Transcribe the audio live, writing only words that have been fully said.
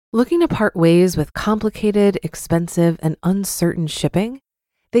Looking to part ways with complicated, expensive, and uncertain shipping?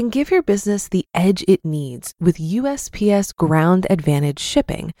 Then give your business the edge it needs with USPS Ground Advantage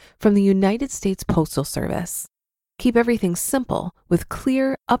shipping from the United States Postal Service. Keep everything simple with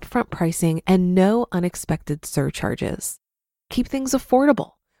clear, upfront pricing and no unexpected surcharges. Keep things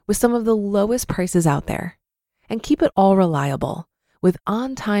affordable with some of the lowest prices out there. And keep it all reliable with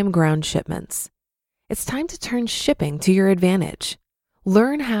on-time ground shipments. It's time to turn shipping to your advantage.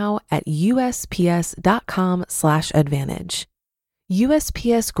 Learn how at USPS.com/advantage.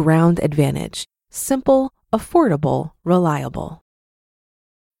 USPS Ground Advantage. Simple, affordable, reliable.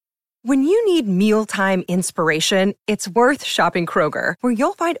 When you need mealtime inspiration, it's worth shopping Kroger, where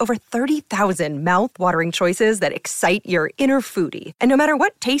you'll find over 30,000 mouth-watering choices that excite your inner foodie. And no matter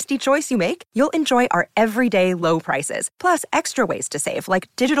what tasty choice you make, you'll enjoy our everyday low prices, plus extra ways to save, like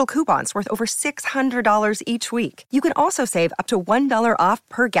digital coupons worth over $600 each week. You can also save up to $1 off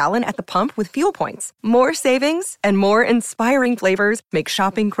per gallon at the pump with fuel points. More savings and more inspiring flavors make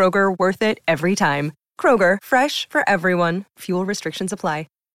shopping Kroger worth it every time. Kroger, fresh for everyone. Fuel restrictions apply.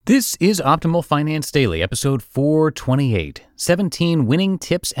 This is Optimal Finance Daily, episode 428, 17 Winning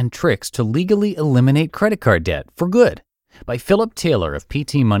Tips and Tricks to Legally Eliminate Credit Card Debt for Good, by Philip Taylor of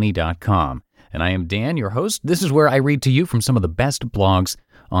PTmoney.com. And I am Dan, your host. This is where I read to you from some of the best blogs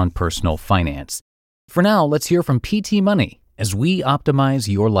on personal finance. For now, let's hear from PT Money as we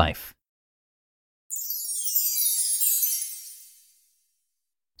optimize your life.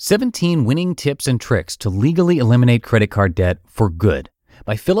 17 Winning Tips and Tricks to Legally Eliminate Credit Card Debt for Good,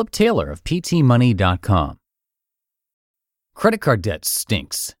 by Philip Taylor of PTmoney.com. Credit card debt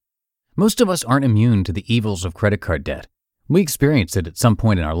stinks. Most of us aren't immune to the evils of credit card debt. We experience it at some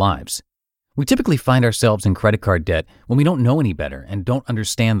point in our lives. We typically find ourselves in credit card debt when we don't know any better and don't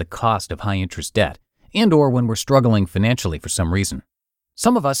understand the cost of high-interest debt, and/or when we're struggling financially for some reason.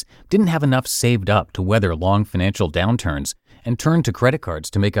 Some of us didn't have enough saved up to weather long financial downturns and turned to credit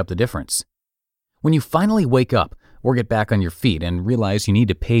cards to make up the difference. When you finally wake up or get back on your feet and realize you need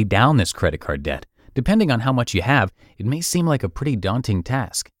to pay down this credit card debt, depending on how much you have, it may seem like a pretty daunting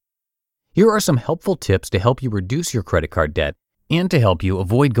task. Here are some helpful tips to help you reduce your credit card debt and to help you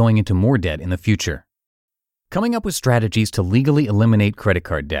avoid going into more debt in the future. Coming up with strategies to legally eliminate credit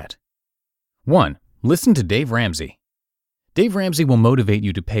card debt. 1. Listen to Dave Ramsey. Dave Ramsey will motivate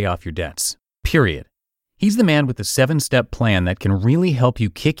you to pay off your debts, period. He's the man with the 7-step plan that can really help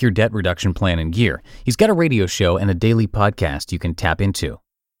you kick your debt reduction plan in gear. He's got a radio show and a daily podcast you can tap into.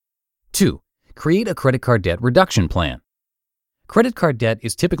 2. Create a credit card debt reduction plan. Credit card debt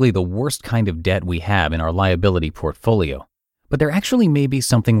is typically the worst kind of debt we have in our liability portfolio, but there actually may be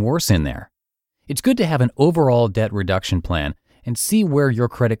something worse in there. It's good to have an overall debt reduction plan and see where your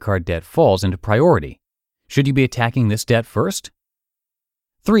credit card debt falls into priority. Should you be attacking this debt first?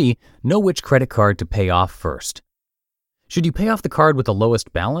 3. Know which credit card to pay off first. Should you pay off the card with the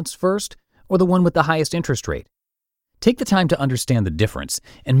lowest balance first or the one with the highest interest rate? Take the time to understand the difference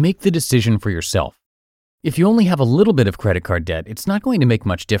and make the decision for yourself. If you only have a little bit of credit card debt, it's not going to make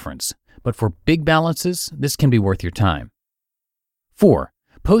much difference, but for big balances, this can be worth your time. 4.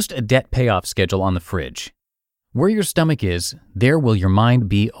 Post a debt payoff schedule on the fridge. Where your stomach is, there will your mind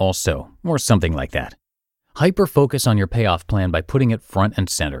be also, or something like that. Hyper-focus on your payoff plan by putting it front and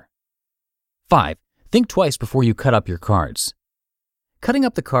center. 5. Think twice before you cut up your cards. Cutting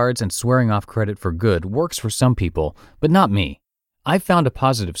up the cards and swearing off credit for good works for some people, but not me. I've found a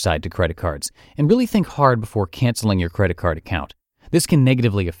positive side to credit cards, and really think hard before canceling your credit card account. This can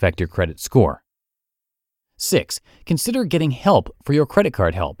negatively affect your credit score. 6. Consider getting help for your credit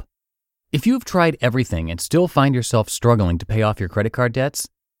card help. If you have tried everything and still find yourself struggling to pay off your credit card debts,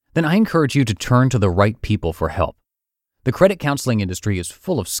 then I encourage you to turn to the right people for help. The credit counseling industry is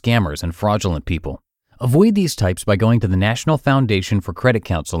full of scammers and fraudulent people. Avoid these types by going to the National Foundation for Credit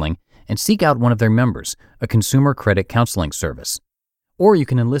Counseling and seek out one of their members, a consumer credit counseling service. Or you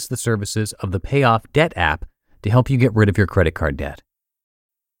can enlist the services of the Payoff Debt app to help you get rid of your credit card debt.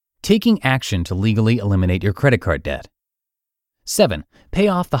 Taking action to legally eliminate your credit card debt. 7. Pay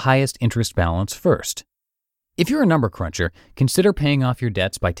off the highest interest balance first. If you're a number cruncher, consider paying off your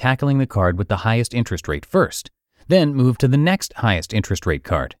debts by tackling the card with the highest interest rate first, then move to the next highest interest rate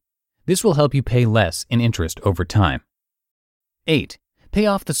card. This will help you pay less in interest over time. 8. Pay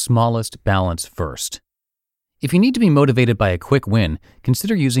off the smallest balance first. If you need to be motivated by a quick win,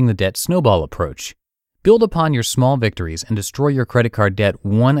 consider using the debt snowball approach. Build upon your small victories and destroy your credit card debt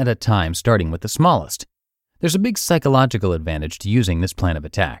one at a time, starting with the smallest. There's a big psychological advantage to using this plan of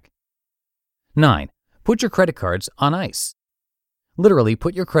attack. 9. Put your credit cards on ice. Literally,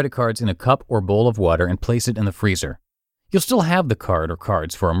 put your credit cards in a cup or bowl of water and place it in the freezer. You'll still have the card or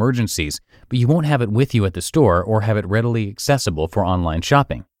cards for emergencies, but you won't have it with you at the store or have it readily accessible for online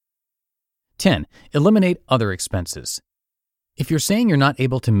shopping. 10. Eliminate other expenses. If you're saying you're not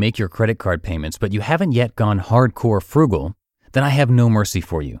able to make your credit card payments but you haven't yet gone hardcore frugal, then I have no mercy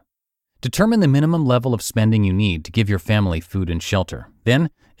for you. Determine the minimum level of spending you need to give your family food and shelter. Then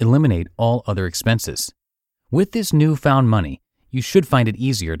eliminate all other expenses. With this newfound money, you should find it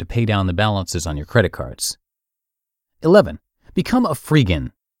easier to pay down the balances on your credit cards. 11. Become a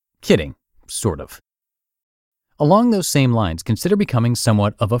freegan. Kidding, sort of. Along those same lines, consider becoming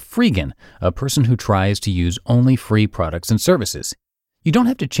somewhat of a freegan, a person who tries to use only free products and services. You don't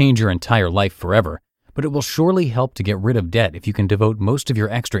have to change your entire life forever, but it will surely help to get rid of debt if you can devote most of your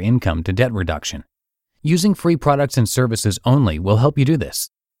extra income to debt reduction. Using free products and services only will help you do this.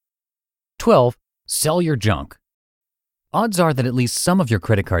 12. Sell your junk. Odds are that at least some of your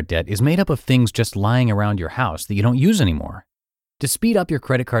credit card debt is made up of things just lying around your house that you don't use anymore. To speed up your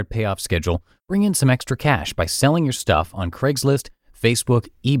credit card payoff schedule, bring in some extra cash by selling your stuff on Craigslist, Facebook,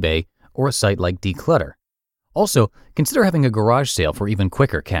 eBay, or a site like Declutter. Also, consider having a garage sale for even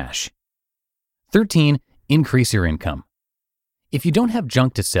quicker cash. 13. Increase your income. If you don't have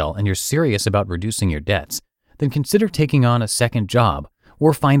junk to sell and you're serious about reducing your debts, then consider taking on a second job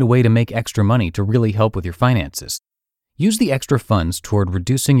or find a way to make extra money to really help with your finances. Use the extra funds toward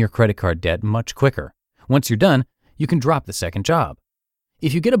reducing your credit card debt much quicker. Once you're done, you can drop the second job.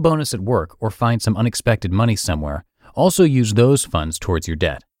 If you get a bonus at work or find some unexpected money somewhere, also use those funds towards your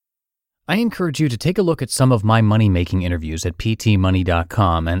debt. I encourage you to take a look at some of my money-making interviews at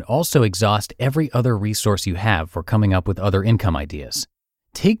ptmoney.com and also exhaust every other resource you have for coming up with other income ideas.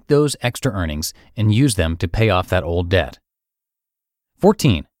 Take those extra earnings and use them to pay off that old debt.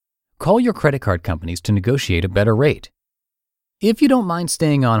 14. Call your credit card companies to negotiate a better rate. If you don't mind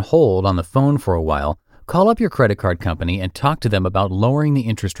staying on hold on the phone for a while, call up your credit card company and talk to them about lowering the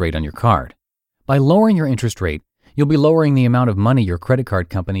interest rate on your card. By lowering your interest rate, you'll be lowering the amount of money your credit card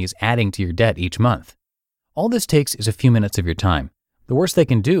company is adding to your debt each month. All this takes is a few minutes of your time. The worst they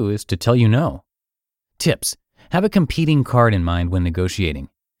can do is to tell you no. Tips: have a competing card in mind when negotiating.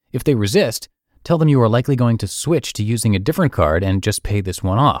 If they resist, tell them you are likely going to switch to using a different card and just pay this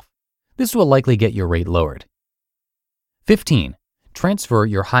one off. This will likely get your rate lowered. 15. Transfer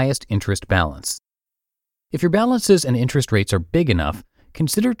your highest interest balance. If your balances and interest rates are big enough,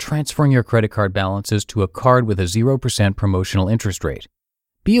 consider transferring your credit card balances to a card with a 0% promotional interest rate.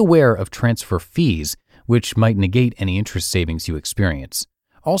 Be aware of transfer fees, which might negate any interest savings you experience.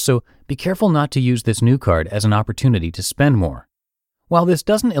 Also, be careful not to use this new card as an opportunity to spend more. While this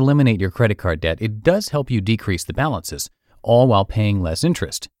doesn't eliminate your credit card debt, it does help you decrease the balances, all while paying less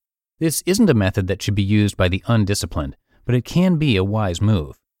interest. This isn't a method that should be used by the undisciplined, but it can be a wise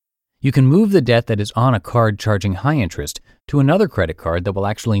move. You can move the debt that is on a card charging high interest to another credit card that will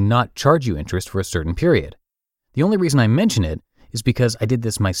actually not charge you interest for a certain period. The only reason I mention it is because I did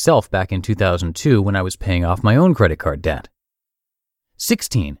this myself back in 2002 when I was paying off my own credit card debt.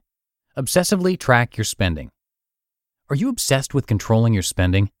 16. Obsessively track your spending. Are you obsessed with controlling your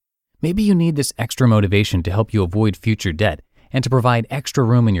spending? Maybe you need this extra motivation to help you avoid future debt and to provide extra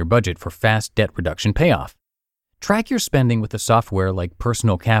room in your budget for fast debt reduction payoff. Track your spending with a software like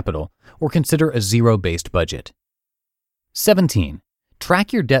Personal Capital or consider a zero-based budget. 17.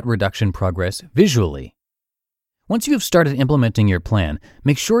 Track your debt reduction progress visually. Once you have started implementing your plan,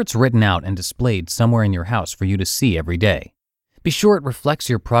 make sure it's written out and displayed somewhere in your house for you to see every day. Be sure it reflects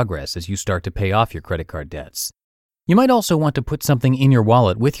your progress as you start to pay off your credit card debts. You might also want to put something in your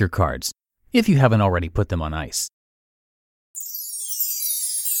wallet with your cards, if you haven't already put them on ice.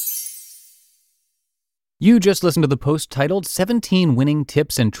 You just listened to the post titled 17 Winning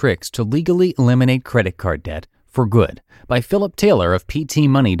Tips and Tricks to Legally Eliminate Credit Card Debt for Good by Philip Taylor of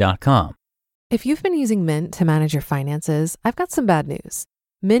ptmoney.com. If you've been using Mint to manage your finances, I've got some bad news.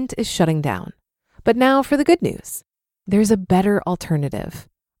 Mint is shutting down. But now for the good news. There's a better alternative.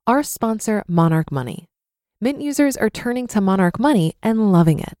 Our sponsor, Monarch Money. Mint users are turning to Monarch Money and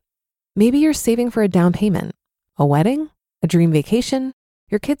loving it. Maybe you're saving for a down payment, a wedding, a dream vacation,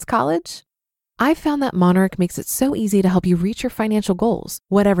 your kids' college. I've found that Monarch makes it so easy to help you reach your financial goals,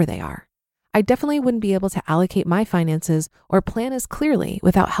 whatever they are. I definitely wouldn't be able to allocate my finances or plan as clearly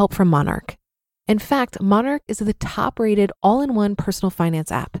without help from Monarch. In fact, Monarch is the top-rated all-in-one personal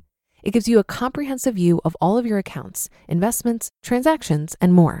finance app. It gives you a comprehensive view of all of your accounts, investments, transactions,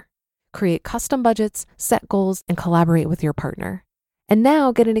 and more. Create custom budgets, set goals, and collaborate with your partner. And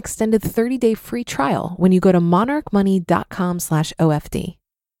now get an extended 30-day free trial when you go to monarchmoney.com/OFD.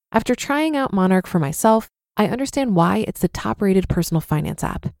 After trying out Monarch for myself, I understand why it's the top-rated personal finance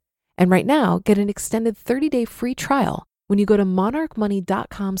app. And right now, get an extended 30-day free trial when you go to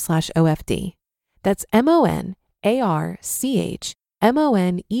monarchmoney.com/OFD. That's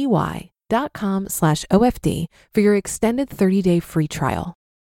MonarchMoney.com/OFD for your extended 30-day free trial.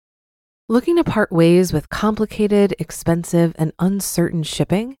 Looking to part ways with complicated, expensive, and uncertain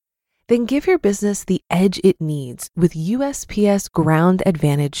shipping? Then give your business the edge it needs with USPS Ground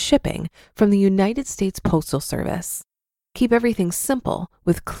Advantage shipping from the United States Postal Service. Keep everything simple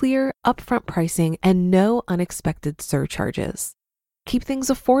with clear, upfront pricing and no unexpected surcharges. Keep things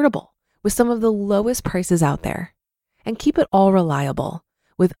affordable with some of the lowest prices out there. And keep it all reliable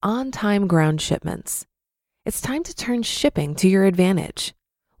with on-time ground shipments. It's time to turn shipping to your advantage.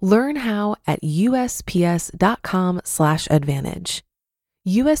 Learn how at USPS.com/advantage.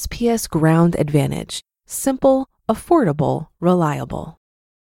 USPS Ground Advantage. Simple, affordable, reliable.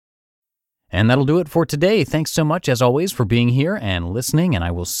 And that'll do it for today. Thanks so much, as always, for being here and listening, and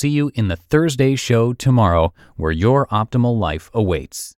I will see you in the Thursday show tomorrow, where your optimal life awaits.